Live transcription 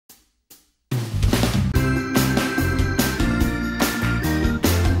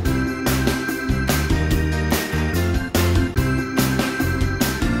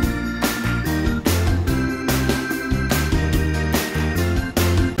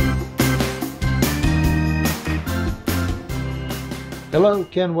Hello,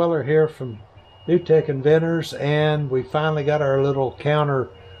 Ken Weller here from New Tech Inventors, and we finally got our little counter,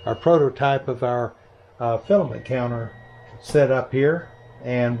 our prototype of our filament counter set up here,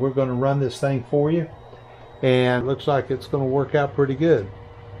 and we're going to run this thing for you, and it looks like it's going to work out pretty good.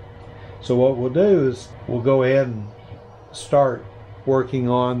 So what we'll do is we'll go ahead and start working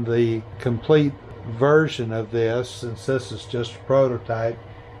on the complete version of this. Since this is just a prototype,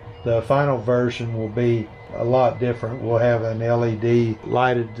 the final version will be a lot different. We'll have an LED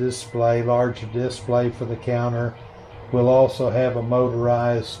lighted display, larger display for the counter. We'll also have a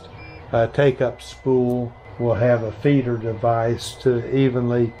motorized take-up spool. We'll have a feeder device to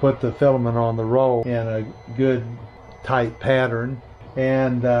evenly put the filament on the roll in a good tight pattern.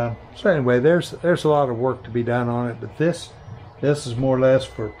 And so anyway, there's a lot of work to be done on it, but this is more or less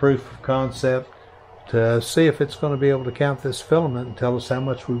for proof of concept to see if it's going to be able to count this filament and tell us how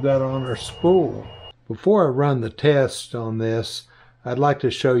much we've got on our spool. Before I run the test on this, I'd like to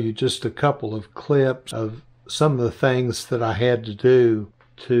show you just a couple of clips of some of the things that I had to do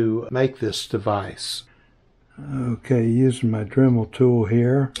to make this device. Okay, using my Dremel tool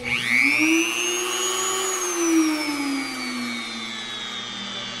here.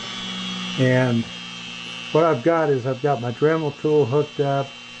 And what I've got is I've got my Dremel tool hooked up.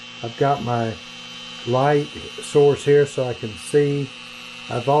 I've got my light source here so I can see.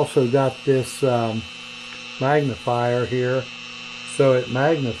 I've also got this magnifier here, so it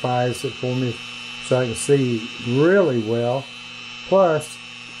magnifies it for me so I can see really well. Plus,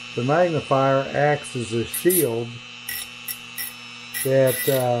 the magnifier acts as a shield that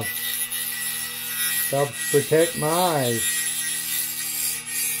helps protect my eyes.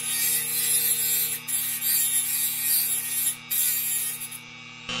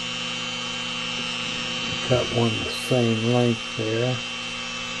 Cut one the same length there.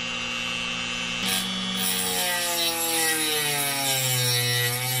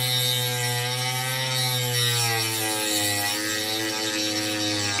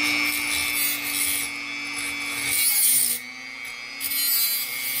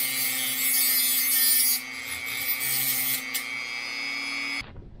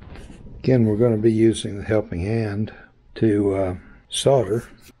 Again, we're going to be using the helping hand to solder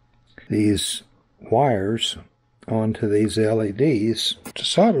these wires onto these LEDs. To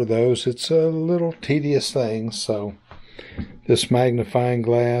solder those, it's a little tedious thing, so this magnifying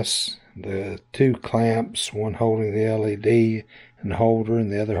glass, the two clamps, one holding the LED and holder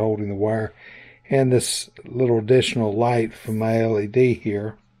and the other holding the wire, and this little additional light from my LED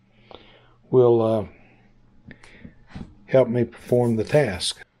here will help me perform the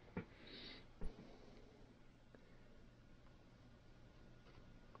task.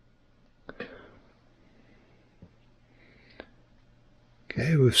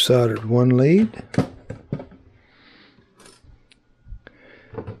 Okay, we've soldered one lead.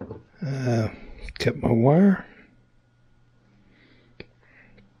 Cut my wire.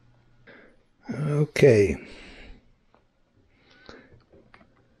 Okay.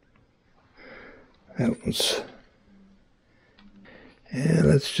 That one's... And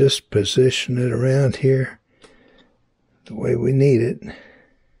let's just position it around here the way we need it.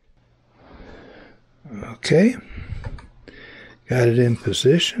 Okay. Got it in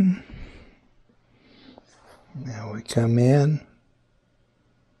position. Now we come in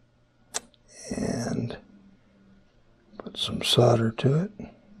and put some solder to it.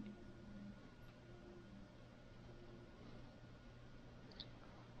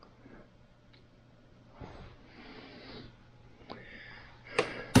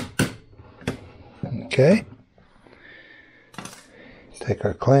 Okay. Take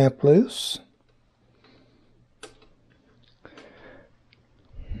our clamp loose.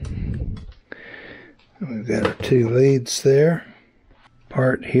 We've got our two leads there,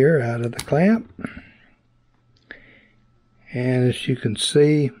 part here out of the clamp, and as you can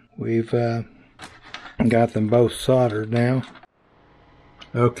see, we've got them both soldered now.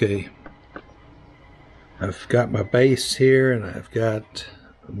 Okay, I've got my base here, and I've got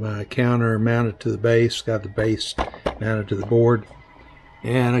my counter mounted to the base, got the base mounted to the board,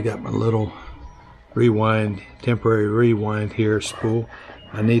 and I got my little rewind, temporary rewind here spool.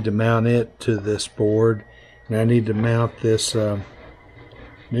 I need to mount it to this board, and I need to mount this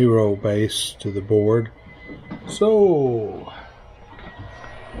new roll base to the board. So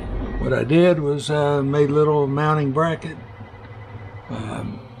what I did was made a little mounting bracket.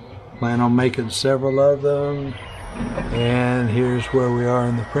 Plan on making several of them, and here's where we are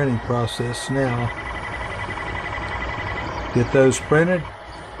in the printing process now. Get those printed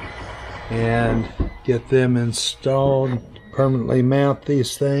and get them installed. Permanently mount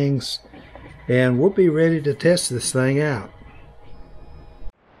these things, and we'll be ready to test this thing out.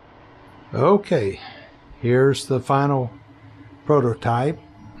 Okay, here's the final prototype.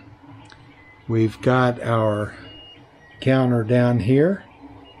 We've got our counter down here,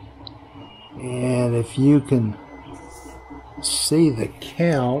 and if you can see the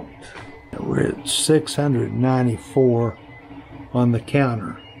count, we're at 694 on the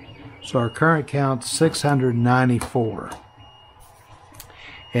counter. So our current count's 694.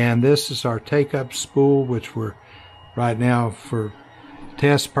 And this is our take-up spool, which we're right now for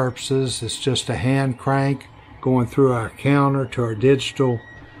test purposes. It's just a hand crank going through our counter to our digital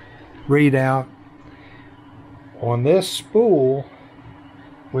readout. On this spool,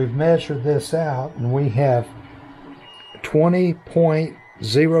 we've measured this out, and we have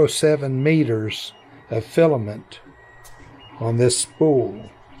 20.07 meters of filament on this spool.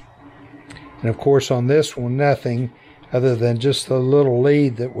 And of course on this one, nothing other than just the little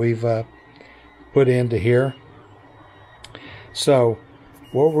lead that we've put into here. So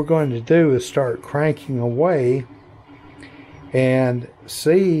what we're going to do is start cranking away and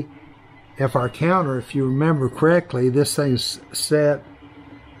see if our counter, if you remember correctly, this thing's set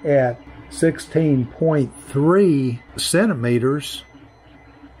at 16.3 centimeters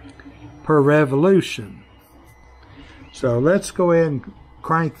per revolution. So let's go ahead and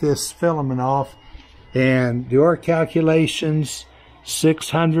crank this filament off and do our calculations.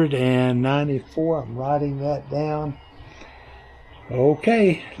 694, I'm writing that down.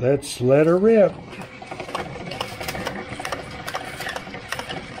 Okay, let's let her rip.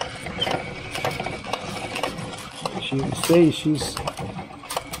 As you can see,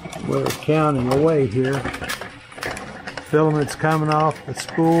 we're counting away here. Filament's coming off the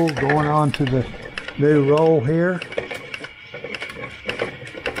spool, going on to the new roll here.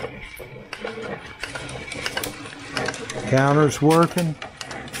 Counter's working.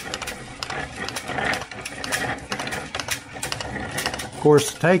 Of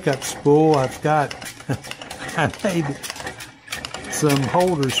course, the take-up spool, I've got, I made some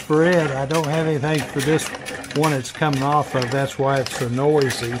holders for it. I don't have anything for this one it's coming off of. That's why it's so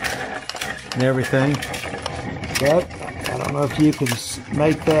noisy and everything. But I don't know if you can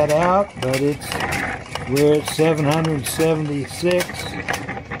make that out, but we're at 776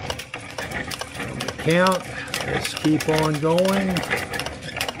 on the count. Let's keep on going.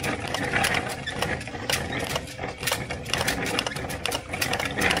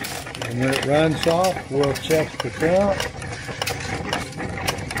 And when it runs off, we'll check the count.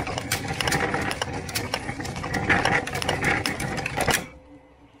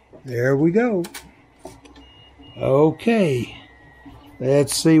 There we go. Okay.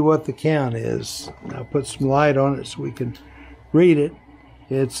 Let's see what the count is. I'll put some light on it so we can read it.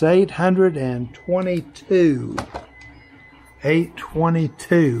 It's 822.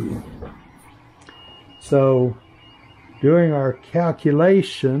 822. So, doing our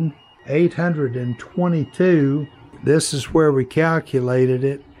calculation, 822, this is where we calculated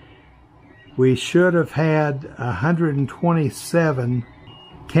it. We should have had 127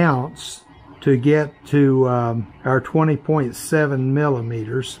 counts to get to our 20.7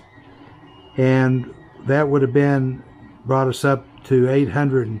 millimeters. And that would have brought us up to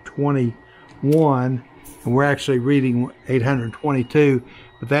 821, and we're actually reading 822,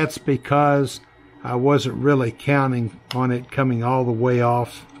 but that's because I wasn't really counting on it coming all the way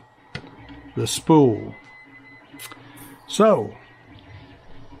off the spool. So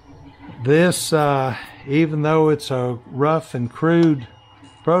this, even though it's a rough and crude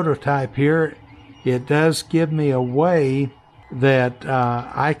prototype here, it does give me a way that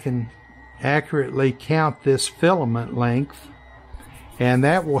I can accurately count this filament length. And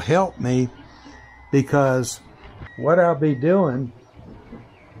that will help me, because what I'll be doing,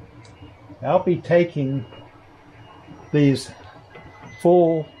 I'll be taking these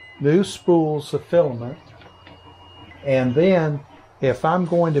full new spools of filament, and then if I'm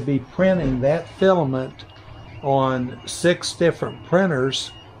going to be printing that filament on 6 different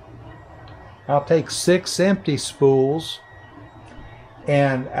printers, I'll take 6 empty spools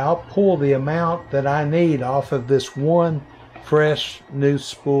and I'll pull the amount that I need off of this one fresh new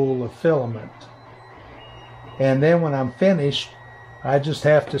spool of filament. And then when I'm finished, I just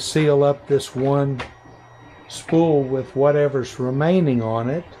have to seal up this one spool with whatever's remaining on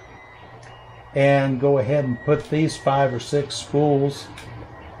it, and go ahead and put these 5 or 6 spools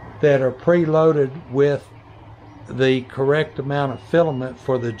that are preloaded with the correct amount of filament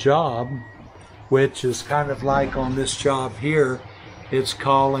for the job, which is kind of like on this job here, it's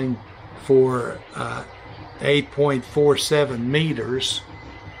calling for 8.47 meters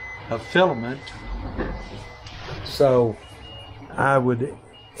of filament. So I would,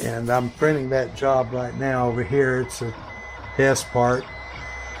 and I'm printing that job right now over here, it's a test part.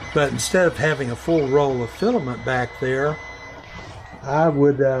 But instead of having a full roll of filament back there, I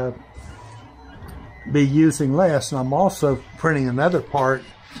would be using less. And I'm also printing another part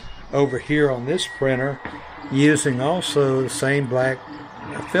over here on this printer using also the same black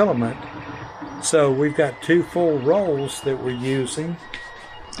filament. So we've got 2 full rolls that we're using.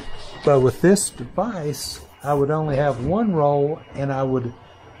 But with this device, I would only have 1 roll, and I would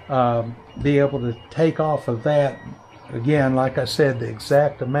be able to take off of that, again, like I said, the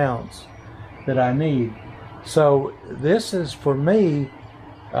exact amounts that I need. So this is, for me,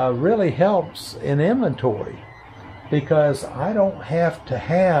 really helps in inventory, because I don't have to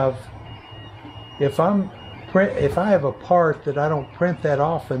have, if I have a part that I don't print that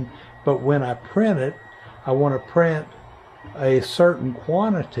often, but when I print it, I want to print a certain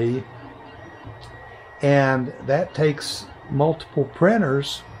quantity, and that takes multiple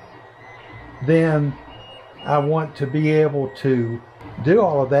printers, then I want to be able to do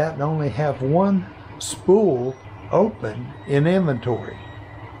all of that and only have 1 spool open in inventory.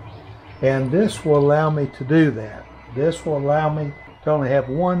 And this will allow me to do that. This will allow me to only have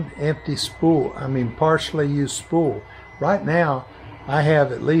 1 empty spool, partially used spool. Right now, I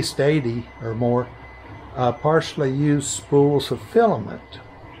have at least 80 or more partially used spools of filament.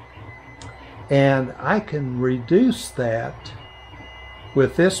 And I can reduce that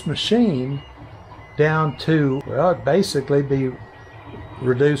with this machine down to, well, it'd basically be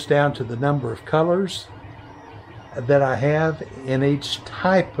reduced down to the number of colors that I have in each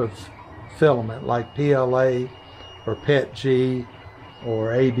type of filament, like PLA or PETG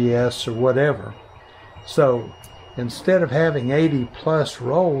or ABS or whatever. So instead of having 80 plus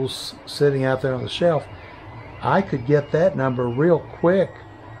rolls sitting out there on the shelf, I could get that number real quick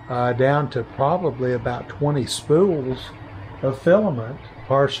down to probably about 20 spools of filament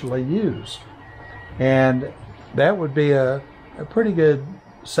partially used. And that would be a pretty good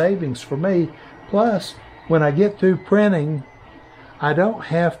savings for me. Plus, when I get through printing, I don't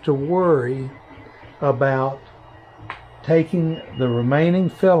have to worry about taking the remaining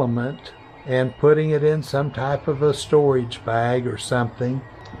filament and putting it in some type of a storage bag or something,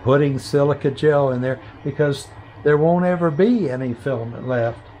 putting silica gel in there, because there won't ever be any filament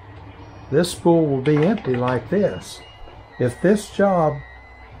left. This spool will be empty like this. If this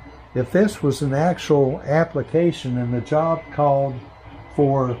was an actual application and the job called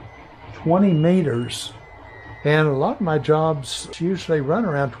for 20 meters, and a lot of my jobs usually run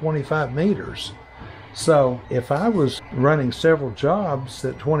around 25 meters. So if I was running several jobs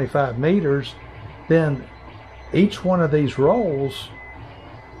at 25 meters, then each one of these rolls,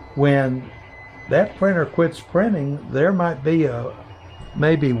 when that printer quits printing, there might be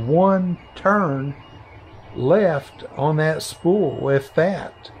maybe 1 turn left on that spool, if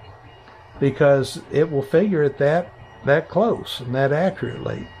that, because it will figure it that close and that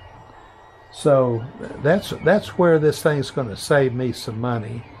accurately. So that's where this thing's going to save me some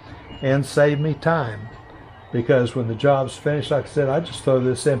money and save me time, because when the job's finished, like I said, I just throw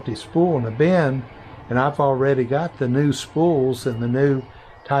this empty spool in the bin, and I've already got the new spools and the new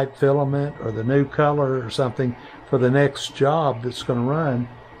type filament or the new color or something for the next job that's going to run,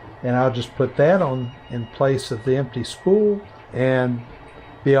 and I'll just put that on in place of the empty spool and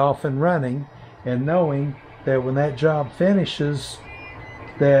be off and running, and knowing that when that job finishes,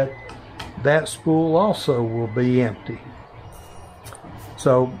 that spool also will be empty.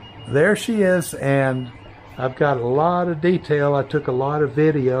 So there she is, and I've got a lot of detail. I took a lot of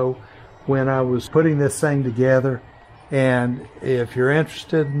video when I was putting this thing together, and if you're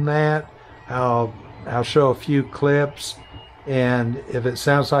interested in that, I'll show a few clips, and if it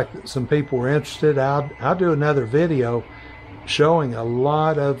sounds like some people were interested, I'll do another video showing a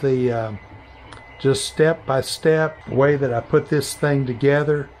lot of the just step-by-step way that I put this thing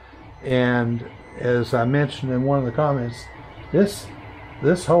together. And as I mentioned in one of the comments, this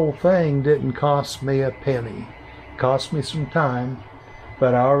whole thing didn't cost me a penny. It cost me some time,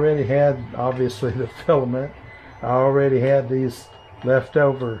 but I already had, obviously, the filament. I already had these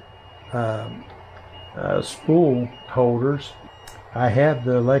leftover spool holders. I had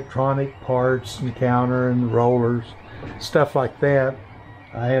the electronic parts and counter and rollers, stuff like that.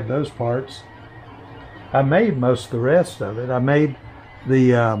 I had those parts. I made most of the rest of it. I made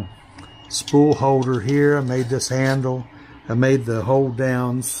the spool holder here. I made this handle. I made the hold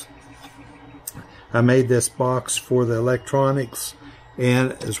downs. I made this box for the electronics,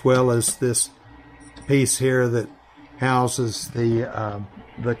 and as well as this piece here that houses the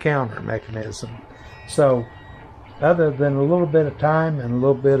counter mechanism. So other than a little bit of time and a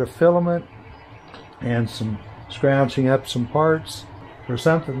little bit of filament and some scrounging up some parts for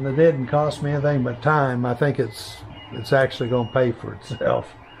something that didn't cost me anything but time, I think it's actually going to pay for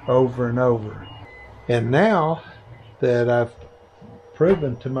itself. over and over. And now that I've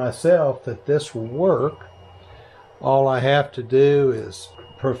proven to myself that this will work, all I have to do is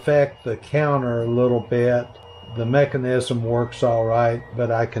perfect the counter a little bit. The mechanism works all right,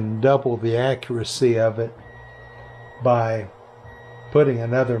 but I can double the accuracy of it by putting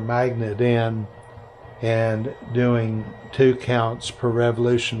another magnet in and doing 2 counts per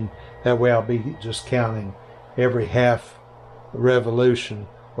revolution. That way I'll be just counting every half revolution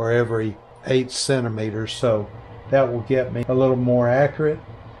or every 8 centimeters. So that will get me a little more accurate.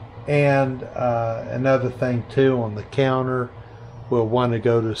 And another thing too, on the counter, we'll want to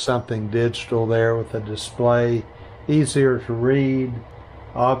go to something digital there with a display, easier to read.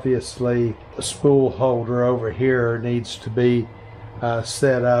 Obviously, the spool holder over here needs to be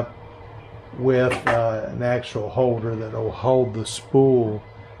set up with an actual holder that will hold the spool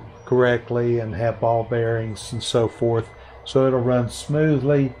correctly and have ball bearings and so forth, so it'll run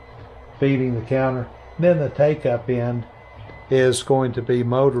smoothly, feeding the counter. Then the take-up end is going to be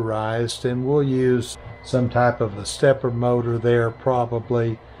motorized, and we'll use some type of a stepper motor there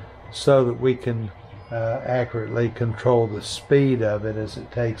probably, so that we can accurately control the speed of it as it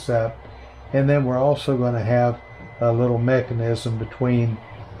takes up. And then we're also going to have a little mechanism between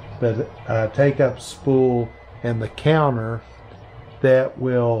the take-up spool and the counter that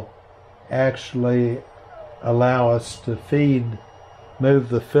will actually allow us to move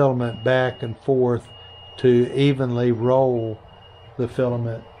the filament back and forth to evenly roll the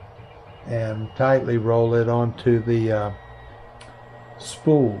filament and tightly roll it onto the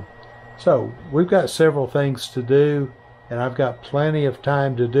spool. So we've got several things to do, and I've got plenty of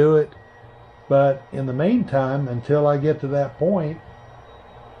time to do it. But in the meantime, until I get to that point,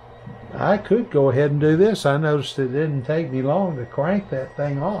 I could go ahead and do this. I noticed it didn't take me long to crank that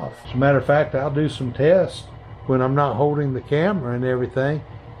thing off. As a matter of fact, I'll do some tests when I'm not holding the camera and everything,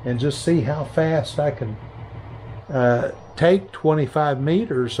 and just see how fast I can take 25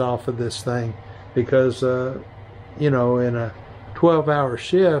 meters off of this thing, because you know, in a 12-hour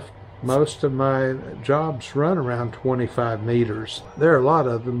shift, most of my jobs run around 25 meters. There are a lot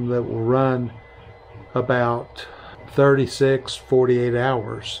of them that will run about 36, 48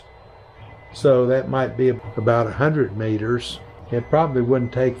 hours. So that might be about 100 meters. It probably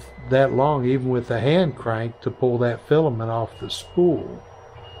wouldn't take that long, even with the hand crank, to pull that filament off the spool.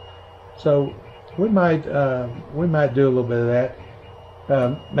 So we might do a little bit of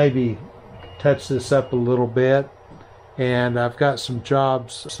that. Maybe touch this up a little bit. And I've got some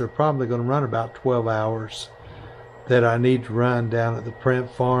jobs that are probably going to run about 12 hours that I need to run down at the print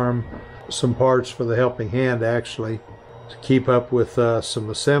farm. Some parts for the helping hand, actually, to keep up with some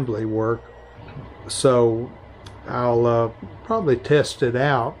assembly work. So I'll probably test it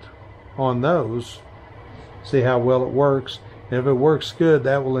out on those, see how well it works. And if it works good,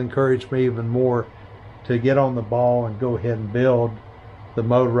 that will encourage me even more to get on the ball and go ahead and build the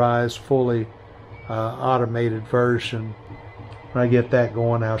motorized, fully automated version. When I get that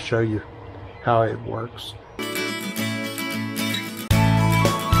going, I'll show you how it works.